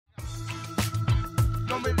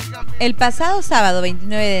El pasado sábado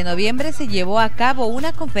 29 de noviembre se llevó a cabo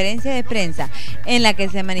una conferencia de prensa en la que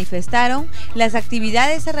se manifestaron las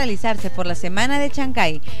actividades a realizarse por la Semana de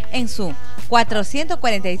Chancay en su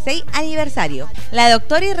 446 aniversario. La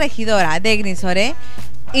doctora y regidora de Soré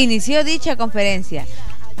inició dicha conferencia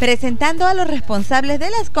presentando a los responsables de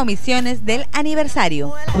las comisiones del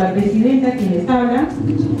aniversario. La presidenta quien les habla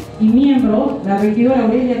y miembros, la regidora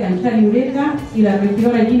Chancay y la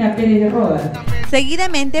regidora Gina Pérez de Rodas.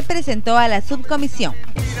 Seguidamente presentó a la subcomisión.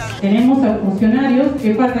 Tenemos a funcionarios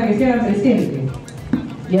que falta que se hagan presentes.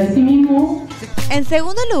 Y asimismo, en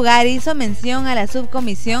segundo lugar hizo mención a la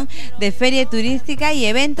subcomisión de Feria Turística y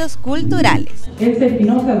Eventos Culturales. Elsa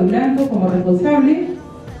Espinosa Duranto como responsable,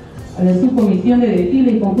 a la subcomisión de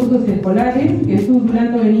desfiles y concursos escolares, Jesús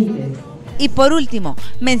Duranto Benítez. Y por último,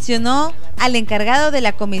 mencionó al encargado de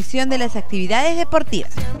la Comisión de las Actividades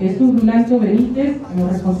Deportivas, Jesús Duranto Benítez como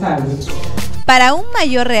responsable. Para un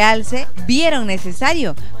mayor realce, vieron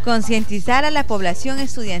necesario concientizar a la población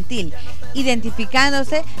estudiantil,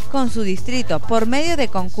 identificándose con su distrito por medio de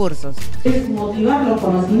concursos. Es motivar los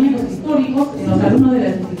conocimientos históricos en los alumnos de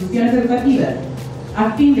las instituciones educativas,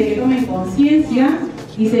 a fin de que tomen conciencia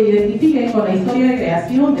y se identifiquen con la historia de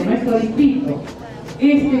creación de nuestro distrito.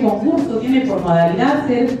 Este concurso tiene por modalidad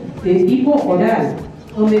ser de tipo oral,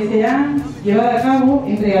 donde será llevada a cabo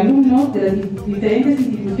entre alumnos de las diferentes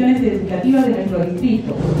instituciones educativas de nuestro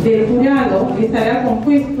distrito. El jurado estará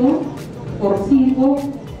compuesto por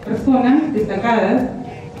 5 personas destacadas,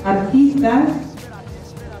 artistas,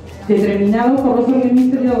 determinados por los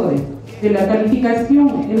organizadores. De la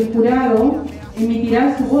calificación, el jurado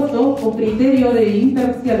emitirá su voto con criterio de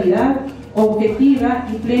imparcialidad, objetiva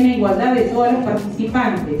y plena igualdad de todos los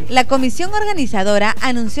participantes. La comisión organizadora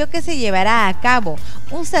anunció que se llevará a cabo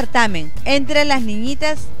un certamen entre las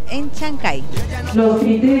niñitas en Chancay. Los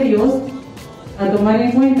criterios a tomar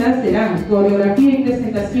en cuenta serán coreografía y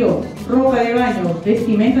presentación, ropa de baño,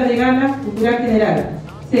 vestimenta de gala, cultura general.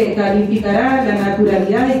 Se calificará la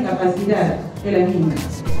naturalidad y capacidad de las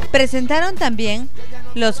niñas. Presentaron también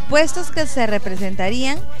los puestos que se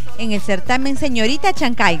representarían en el certamen Señorita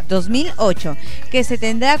Chancay 2008, que se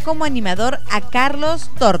tendrá como animador a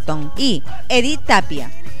Carlos Torton y Edith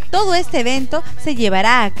Tapia. Todo este evento se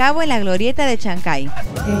llevará a cabo en la glorieta de Chancay.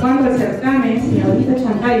 En cuanto al certamen Señorita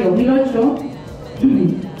Chancay 2008,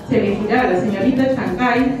 se elegirá la Señorita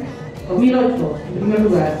Chancay 2008 en primer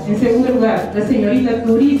lugar. En segundo lugar, la Señorita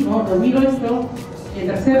Turismo 2008. En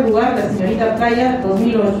tercer lugar, la Señorita Playa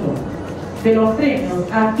 2008. De los premios,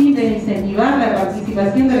 a fin de incentivar la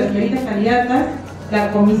participación de las señoritas candidatas,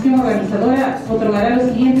 la comisión organizadora otorgará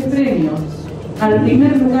los siguientes premios. Al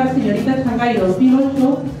primer lugar, Señorita Chancay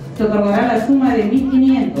 2008, se otorgará la suma de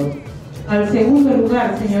 1.500. Al segundo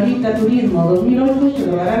lugar, Señorita Turismo 2008, se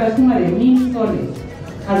otorgará la suma de 1.000 soles.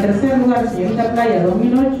 Al tercer lugar, Señorita Playa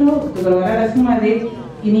 2008, se otorgará la suma de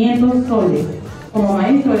 500 soles. Como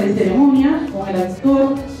maestro de ceremonia, con el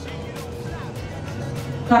actor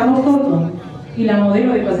Carlos Torton y la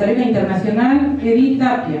modelo de pasarela internacional Edith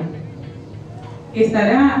Tapia.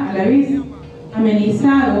 Estará a la vez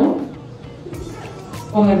amenizado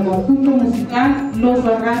con el conjunto musical Los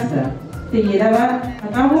Barraza. Se llevará a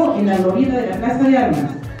cabo en la glorieta de la Plaza de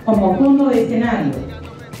Armas como fondo de escenario.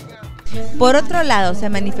 Por otro lado, se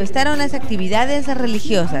manifestaron las actividades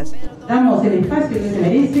religiosas. Damos el espacio que se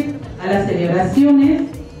merece a las celebraciones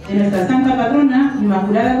de nuestra Santa Patrona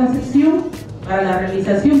Inmaculada Concepción para la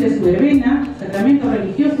realización de su verbena, sacramentos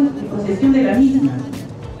religiosos y procesión de la misma,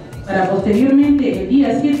 para posteriormente el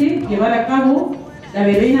día 7 llevar a cabo la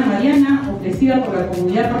verbena mariana ofrecida por la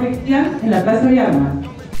comunidad parroquial en la Plaza de Armas.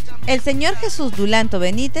 El señor Jesús Duranto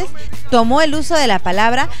Benítez tomó el uso de la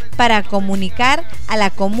palabra para comunicar a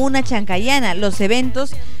la comuna chancayana los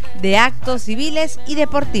eventos de actos civiles y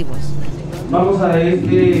deportivos. Vamos a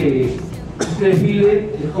este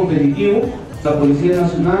desfile, es competitivo, la Policía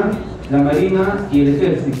Nacional, la Marina y el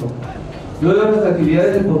Ejército. Luego las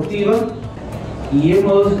actividades deportivas y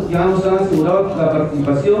ya nos han asegurado la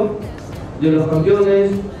participación de los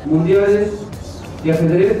campeones mundiales de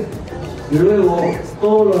ajedrez. Y luego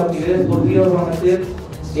todas las actividades deportivas van a ser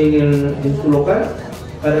en su local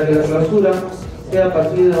para que la clausura sea a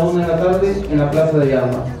partir de la 1 de la tarde en la Plaza de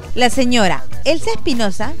Armas. La señora Elsa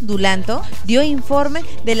Espinosa Duranto dio informe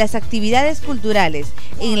de las actividades culturales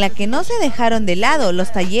en la que no se dejaron de lado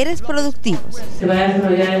los talleres productivos. Se va a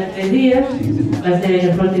desarrollar en 3 días, va a ser en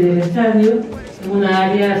el frontis del estadio, en una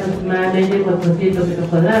área de aproximadamente 400 metros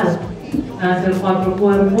cuadrados. Van a ser 4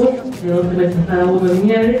 cuerpos de 12 metros cada uno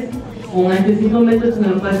lineales, con un ancho de 5 metros en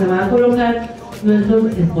el cual se van a colocar nuestros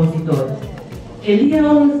expositores. El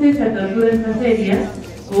día 11 se apertura esta feria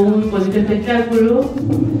un bonito espectáculo.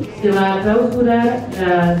 Se va a clausurar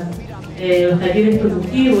los talleres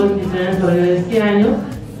productivos que se van a desarrollar este año.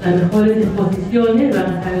 Las mejores exposiciones van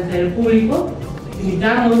a estar entre el público.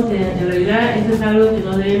 Invitamos, en realidad, esto es algo que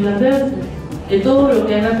no deben perderse. De todo lo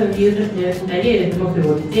que han aprendido los señores en talleres, tenemos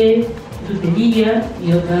revolté, sutería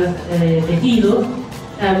y otros tejidos.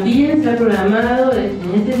 También se ha programado en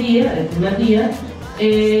este día, el primer día,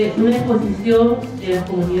 una exposición de las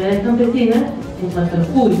comunidades campesinas en cuanto al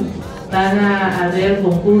cuy. Van a haber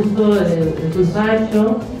concurso de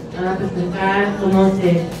cuyfacho, van a presentar cómo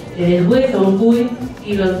se deshuesa un cuy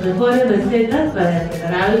y las mejores recetas para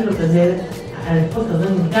prepararlo y sorprender al esposo, ¿no?,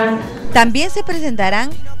 en casa. También se presentarán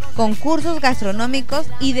concursos gastronómicos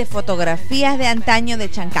y de fotografías de antaño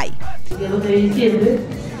de Chancay. El 12 de diciembre,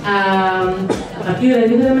 a partir de las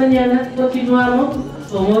 10 de la mañana, continuamos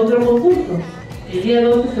con otro concurso. El día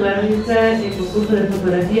 12 se va a realizar el concurso de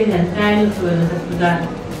fotografías de antaño sobre nuestra ciudad.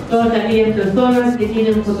 Todas aquellas personas que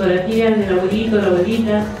tienen fotografías del abuelito, la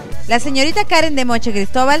abuelita. La señorita Karen de Moche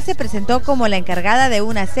Cristóbal se presentó como la encargada de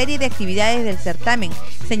una serie de actividades del certamen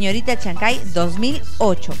Señorita Chancay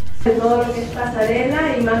 2008. Todo lo que es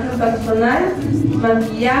pasarela, imagen personal,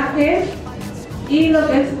 maquillaje y lo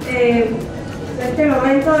que es en este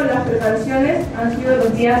momento las preparaciones han sido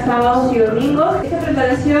los días sábados y domingos. Esta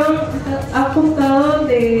preparación ha costado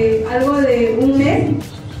de algo de un mes,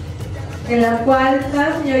 en la cual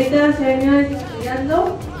cada señorita se ha venido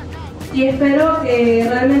desarrollando. Y espero que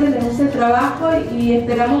realmente les guste el trabajo y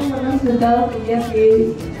esperamos unos resultados que ya se...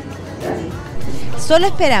 Gracias. Solo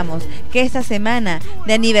esperamos que esta semana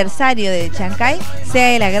de aniversario de Chancay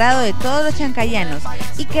sea el agrado de todos los chancayanos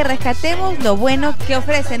y que rescatemos lo bueno que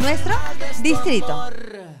ofrece nuestro distrito.